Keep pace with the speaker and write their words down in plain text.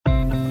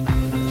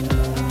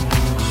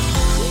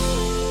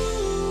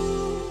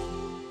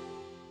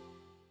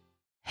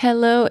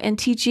Hello and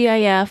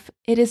TGIF.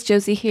 It is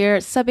Josie here,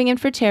 subbing in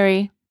for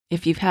Terry.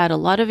 If you've had a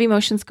lot of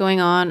emotions going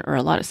on or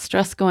a lot of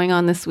stress going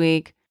on this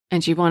week,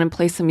 and you want to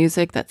play some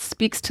music that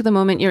speaks to the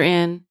moment you're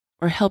in,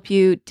 or help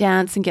you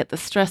dance and get the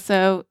stress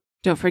out,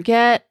 don't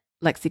forget,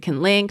 Lexi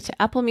can link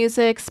to Apple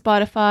Music,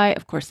 Spotify,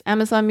 of course,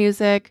 Amazon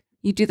Music.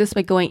 You do this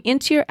by going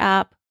into your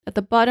app. At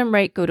the bottom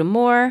right, go to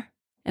More,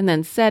 and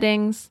then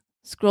Settings.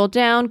 Scroll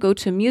down, go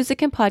to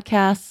Music and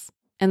Podcasts,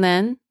 and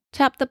then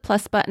tap the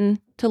plus button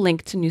to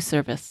link to new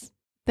service.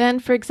 Then,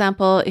 for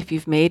example, if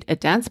you've made a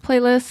dance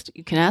playlist,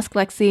 you can ask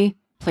Lexi,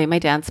 play my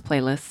dance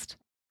playlist.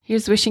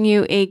 Here's wishing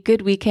you a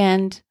good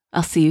weekend.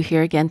 I'll see you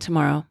here again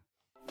tomorrow.